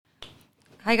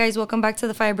Hi guys, welcome back to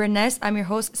the Firebird Nest. I'm your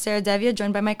host, Sara Devia,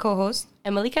 joined by my co-host,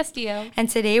 Emily Castillo. And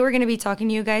today we're going to be talking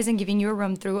to you guys and giving you a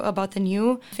run through about the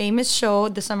new famous show,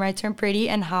 The Summer I Turned Pretty,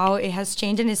 and how it has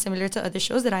changed and is similar to other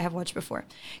shows that I have watched before.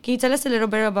 Can you tell us a little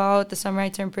bit about The Summer I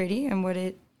Turned Pretty and what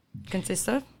it consists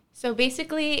of? So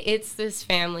basically, it's this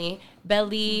family,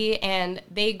 Belly, and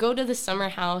they go to the summer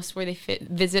house where they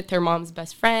visit their mom's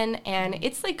best friend, and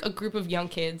it's like a group of young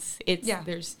kids.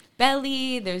 There's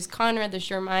Belly, there's Conrad, there's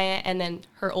Jeremiah, and then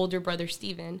her older brother,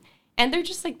 Steven. And they're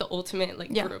just like the ultimate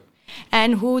group.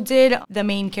 And who did the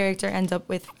main character end up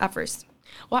with at first?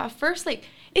 Well, at first,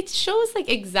 it shows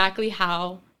exactly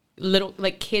how little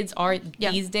kids are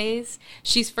these days.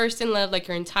 She's first in love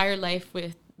her entire life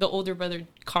with the older brother,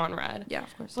 Conrad. Yeah,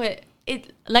 of course. But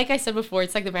like I said before,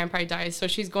 it's like the Vampire Diaries. So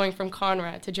she's going from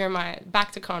Conrad to Jeremiah,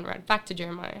 back to Conrad, back to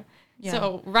Jeremiah. Yeah.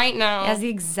 So right now... It has the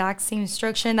exact same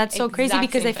structure. And that's so crazy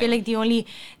because I feel like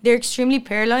they're extremely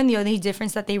parallel. And the only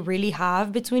difference that they really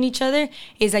have between each other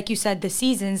is, like you said, the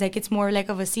seasons. It's more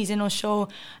of a seasonal show.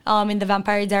 In the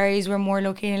Vampire Diaries, we're more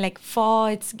located in fall.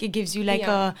 It gives you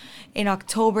an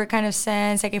October kind of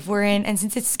sense. If we're in... And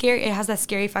since it's scary, it has that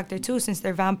scary factor too. Since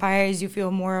they're vampires, you feel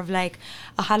more of a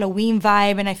Halloween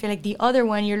vibe. And I feel like the other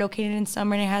one, you're located in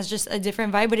summer and it has just a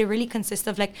different vibe. But it really consists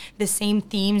of the same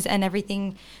themes and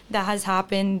everything that has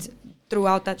happened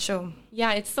throughout that show.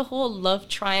 Yeah, it's the whole love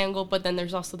triangle, but then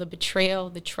there's also the betrayal,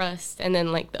 the trust, and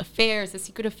then the affairs, the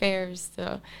secret affairs,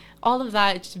 all of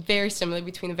that. It's very similar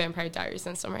between the Vampire Diaries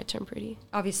and Summer I Turned Pretty.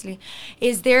 Obviously.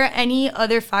 Is there any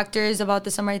other factors about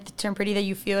the Summer I Turned Pretty that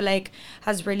you feel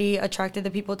has really attracted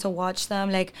the people to watch them?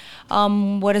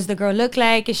 What does the girl look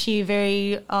like? Is she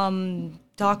very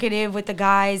talkative with the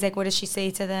guys? What does she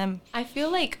say to them? I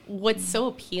feel what's so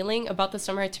appealing about the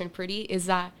Summer I Turned Pretty is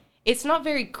that it's not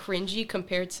very cringy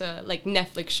compared to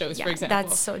Netflix shows, for example.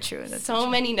 That's so true. So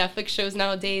many Netflix shows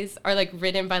nowadays are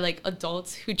written by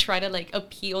adults who try to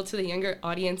appeal to the younger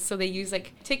audience. So they use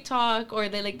TikTok or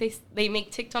they make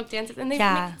TikTok dances and they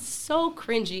make it so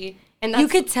cringy. And you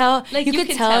could tell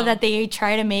that they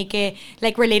try to make it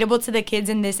relatable to the kids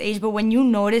in this age, but when you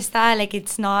notice that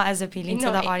it's not as appealing to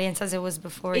the audience as it was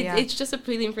before. It's just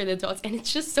appealing for the adults, and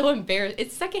it's just so embarrassing.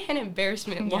 It's secondhand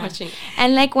embarrassment watching.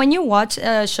 And when you watch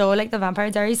a show like The Vampire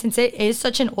Diaries, since it is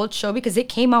such an old show because it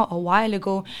came out a while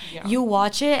ago, you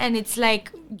watch it and it's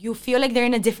you feel they're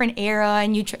in a different era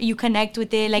and you connect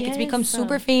with it. It's become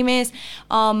super famous.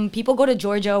 People go to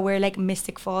Georgia where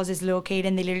Mystic Falls is located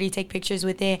and they literally take pictures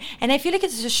with it. And I feel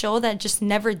it's a show that just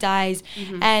never dies.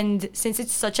 Mm-hmm. And since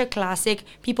it's such a classic,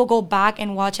 people go back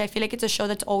and watch. I feel it's a show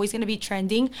that's always going to be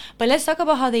trending. But let's talk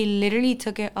about how they literally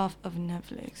took it off of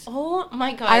Netflix. Oh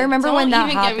my God. I remember when that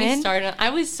happened. Don't even get me started.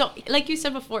 I was so, like you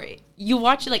said before, you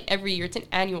watch it every year. It's an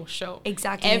annual show.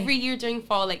 Exactly. Every year during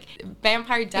fall,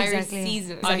 Vampire Diaries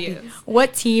season. Exactly.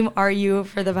 What team are you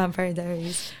for the Vampire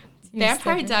Diaries?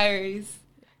 Vampire Stephen. Diaries.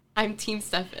 I'm Team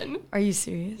Stefan. Are you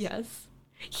serious? Yes.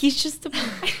 He's just a...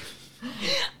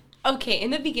 Okay, in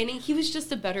the beginning, he was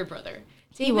just a better brother.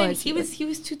 Damon, he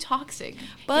was too toxic.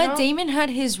 But Damon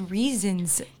had his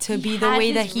reasons to be the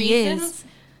way that he is.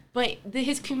 But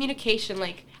his communication,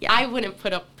 I wouldn't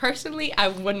put up... Personally, I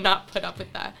would not put up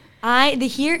with that.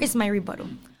 Here is my rebuttal.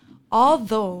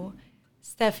 Although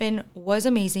Stefan was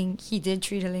amazing, he did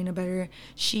treat Elena better.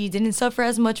 She didn't suffer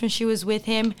as much when she was with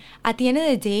him. At the end of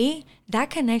the day, that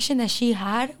connection that she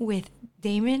had with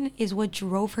Damon is what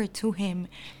drove her to him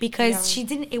because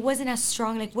it wasn't as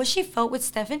strong. What she felt with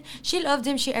Stefan, she loved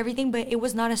him, everything, but it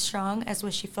was not as strong as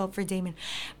what she felt for Damon.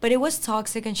 But it was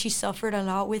toxic and she suffered a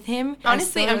lot with him.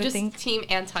 Honestly, I'm just team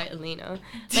anti-Elena.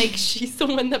 She's the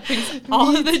one that brings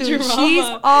all the drama. She's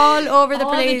all over the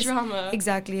place. All the drama.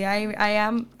 Exactly.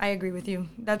 I agree with you.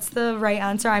 That's the right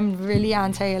answer. I'm really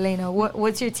anti-Elena.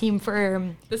 What's your team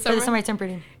for the Summer I Turned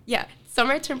Pretty? Yeah,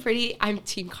 Summer I Turned Pretty, I'm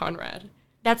Team Conrad.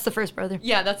 That's the first brother.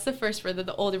 Yeah, that's the first brother,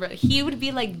 the older brother. He would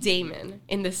be like Damon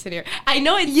in this scenario. I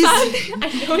know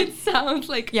it sounds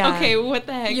okay, what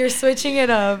the heck? You're switching it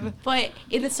up. But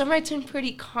in the Summer I Turned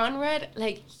Pretty, Conrad,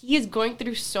 he is going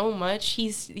through so much.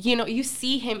 He's, you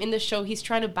see him in the show. He's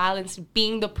trying to balance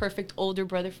being the perfect older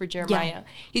brother for Jeremiah. Yeah.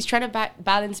 He's trying to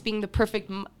balance being the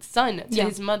perfect son to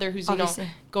his mother who's,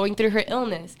 going through her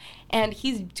illness. And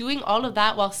he's doing all of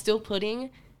that while still putting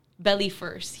Belly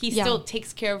first. He still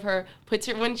takes care of her, puts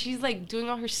her when she's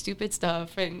doing all her stupid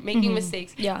stuff and making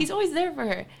mistakes. Yeah. He's always there for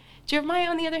her. Jeremiah,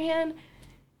 on the other hand,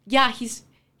 he's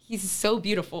so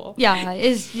beautiful.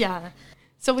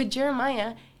 So with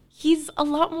Jeremiah, he's a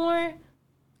lot more.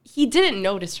 He didn't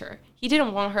notice her. He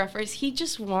didn't want her at first. He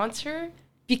just wants her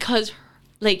because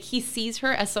Like, he sees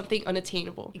her as something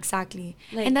unattainable. Exactly.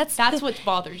 Like, and that's what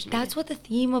bothers me. That's what the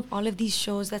theme of all of these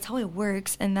shows, that's how it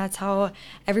works. And that's how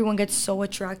everyone gets so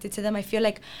attracted to them. I feel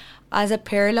like as a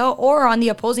parallel or on the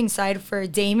opposing side for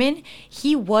Damon,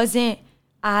 he wasn't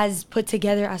as put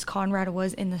together as Conrad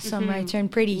was in The Summer I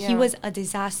Turned Pretty. Yeah. He was a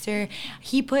disaster.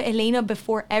 He put Elena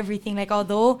before everything. Like,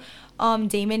 although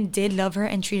Damon did love her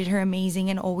and treated her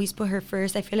amazing and always put her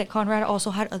first, I feel like Conrad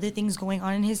also had other things going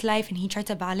on in his life, and he tried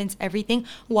to balance everything,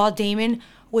 while Damon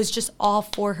was just all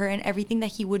for her, and everything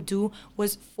that he would do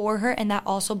was for her. And that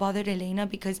also bothered Elena,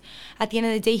 because at the end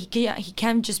of the day, he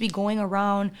can't just be going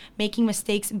around making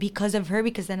mistakes because of her,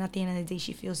 because then at the end of the day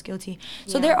she feels guilty.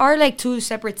 So there are like two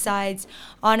separate sides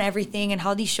on everything and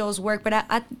how these shows work, but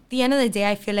at the end of the day,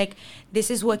 I feel like this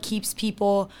is what keeps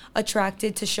people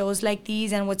attracted to shows like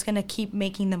these, and what's gonna keep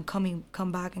making them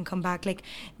come back. Like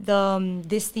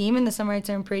this theme in The Summer I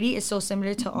Turned Pretty is so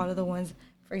similar to all of the ones,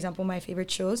 for example, my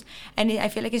favorite shows. And I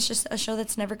feel like it's just a show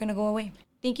that's never going to go away.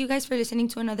 Thank you guys for listening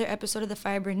to another episode of The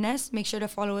Firebird Nest. Make sure to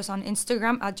follow us on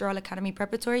Instagram at Doral Academy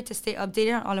Preparatory to stay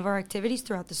updated on all of our activities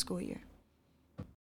throughout the school year.